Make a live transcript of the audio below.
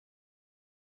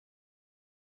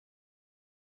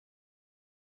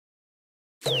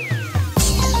Hi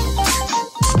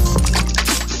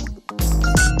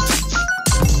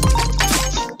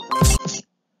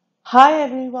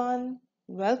everyone,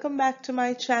 welcome back to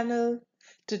my channel.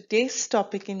 Today's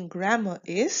topic in grammar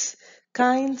is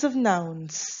kinds of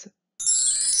nouns.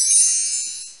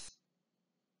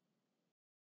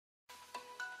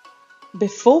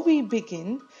 Before we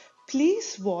begin,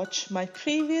 please watch my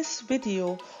previous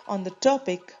video on the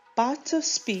topic parts of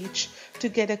speech to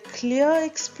get a clear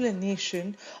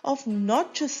explanation of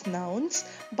not just nouns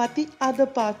but the other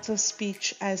parts of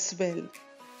speech as well.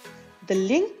 The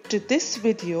link to this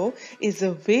video is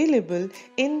available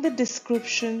in the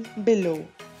description below.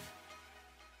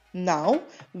 Now,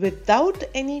 without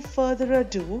any further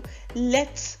ado,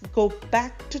 let's go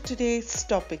back to today's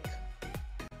topic.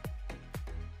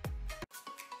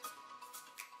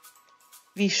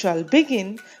 We shall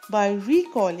begin by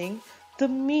recalling the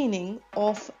meaning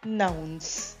of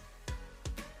nouns.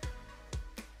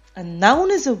 A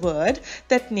noun is a word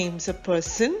that names a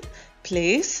person,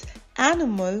 place,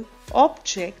 animal,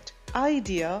 object,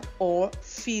 idea, or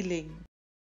feeling.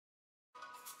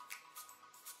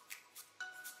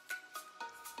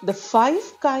 The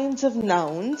 5 kinds of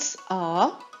nouns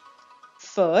are: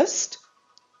 first,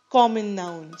 common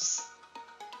nouns;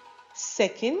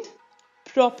 second,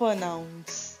 proper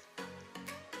nouns;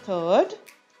 third,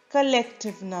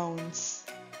 collective nouns;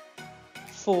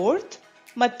 fourth,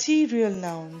 material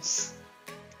nouns;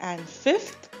 and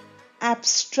fifth,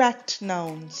 abstract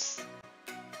nouns.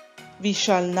 We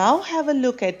shall now have a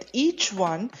look at each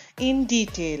one in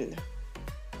detail.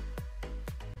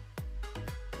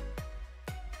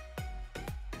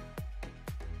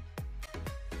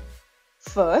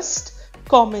 First,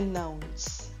 common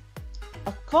nouns.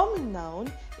 A common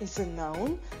noun is a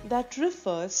noun that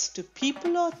refers to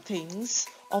people or things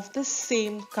of the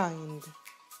same kind.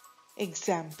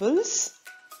 Examples: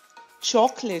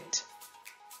 chocolate,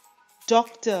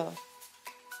 doctor,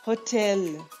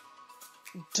 hotel,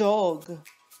 dog.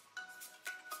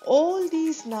 All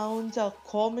these nouns are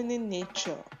common in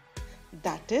nature.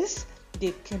 That is,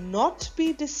 they cannot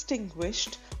be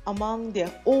distinguished among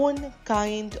their own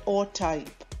kind or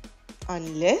type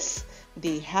unless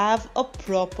they have a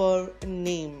proper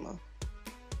name.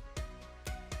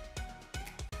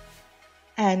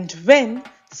 And when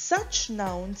such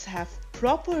nouns have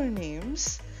proper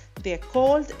names, they are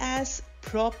called as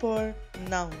proper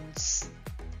nouns.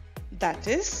 That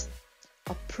is,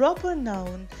 a proper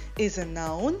noun is a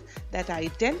noun that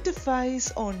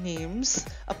identifies or names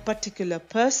a particular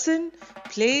person,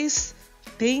 place,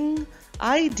 thing,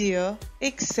 idea,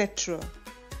 etc.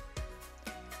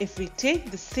 If we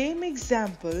take the same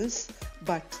examples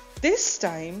but this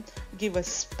time give a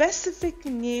specific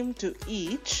name to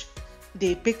each,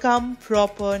 they become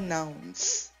proper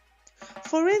nouns.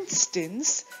 For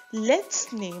instance,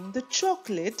 let's name the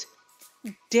chocolate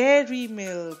Dairy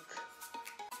Milk,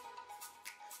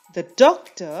 the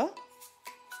doctor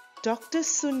Dr.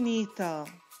 Sunita,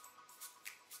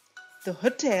 the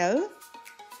hotel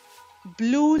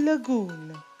Blue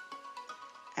Lagoon,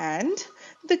 and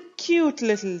the cute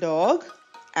little dog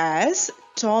as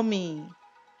Tommy.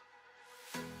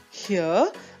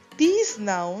 Here, these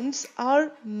nouns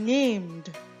are named,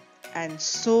 and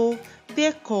so they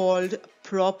are called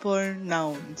proper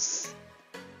nouns.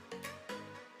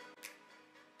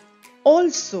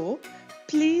 Also,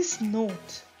 please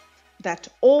note that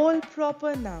all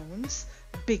proper nouns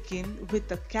begin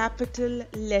with a capital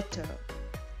letter.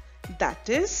 That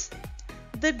is,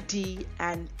 the D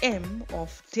and M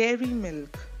of Dairy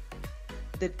Milk,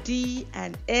 the D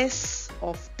and S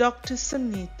of Dr.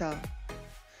 Sunita,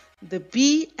 the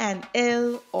B and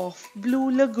L of Blue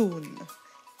Lagoon,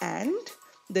 and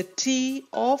the T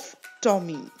of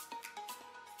Tommy.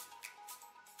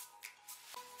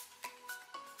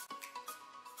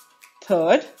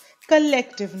 Third,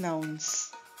 collective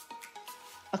nouns.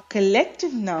 A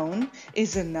collective noun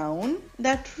is a noun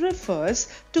that refers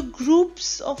to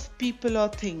groups of people or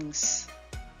things.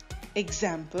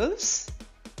 Examples: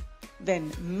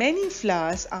 when many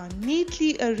flowers are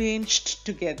neatly arranged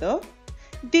together,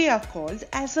 they are called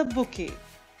as a bouquet.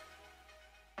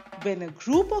 When a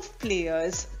group of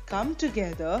players come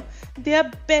together, they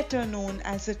are better known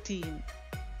as a team.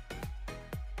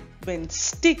 When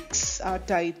sticks are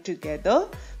tied together,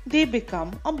 they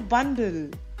become a bundle.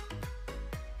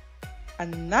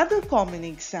 Another common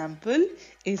example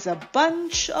is a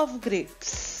bunch of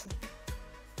grapes.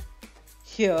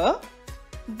 Here,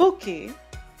 bouquet,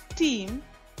 team,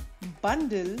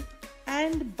 bundle,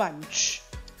 and bunch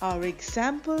are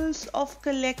examples of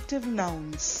collective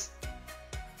nouns.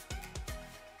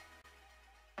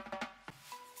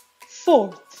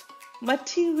 Fourth,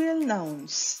 Material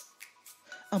nouns.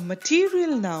 A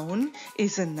material noun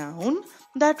is a noun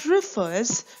that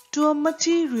refers to a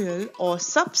material or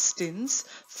substance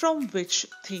from which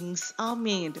things are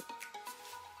made.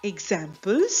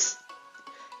 Examples: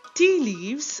 tea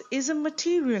leaves is a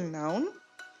material noun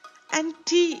and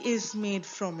tea is made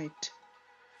from it.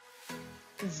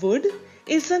 Wood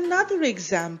is another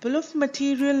example of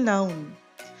material noun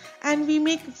and we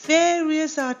make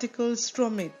various articles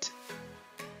from it.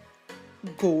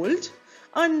 Gold,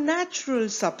 a natural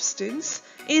substance,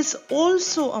 is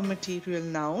also a material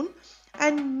noun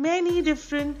and many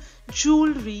different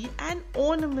jewelry and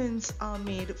ornaments are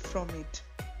made from it.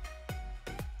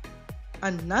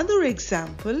 Another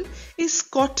example is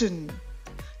cotton.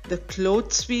 The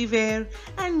clothes we wear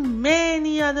and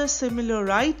many other similar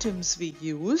items we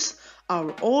use are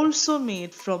also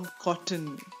made from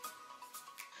cotton.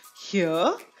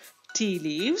 Here, tea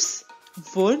leaves,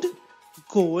 wood,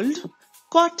 gold,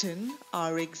 cotton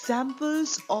are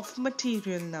examples of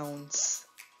material nouns.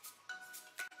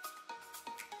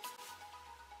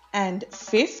 And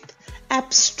fifth,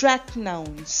 abstract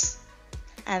nouns.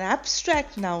 An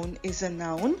abstract noun is a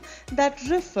noun that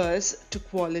refers to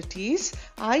qualities,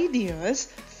 ideas,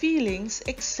 feelings,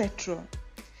 etc.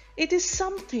 It is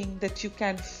something that you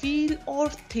can feel or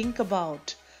think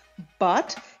about,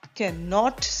 but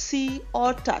cannot see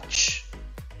or touch.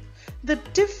 The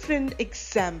different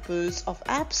examples of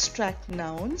abstract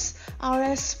nouns are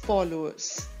as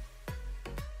follows: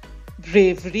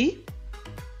 bravery,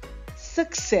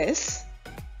 success,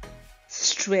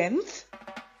 strength,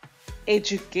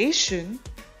 education,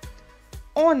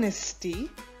 honesty,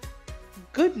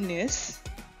 goodness,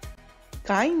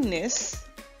 kindness,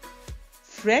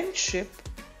 friendship,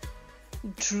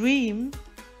 dream,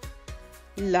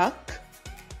 luck,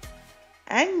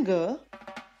 anger,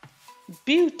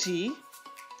 beauty,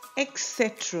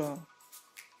 etc.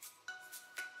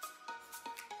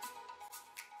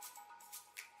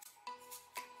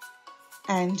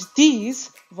 And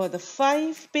these were the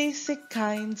 5 basic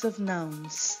kinds of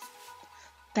nouns.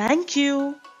 Thank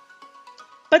you.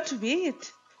 But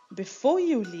wait, before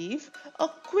you leave, a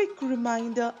quick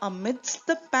reminder amidst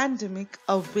the pandemic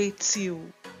awaits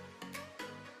you.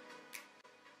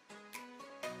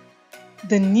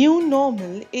 The new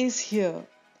normal is here,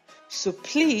 so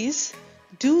please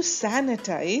do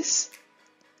sanitize,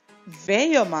 wear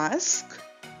your mask,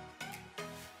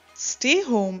 stay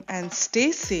home and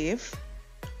stay safe,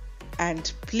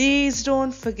 and please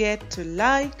don't forget to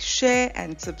like, share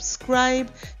and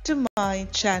subscribe to my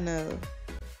channel.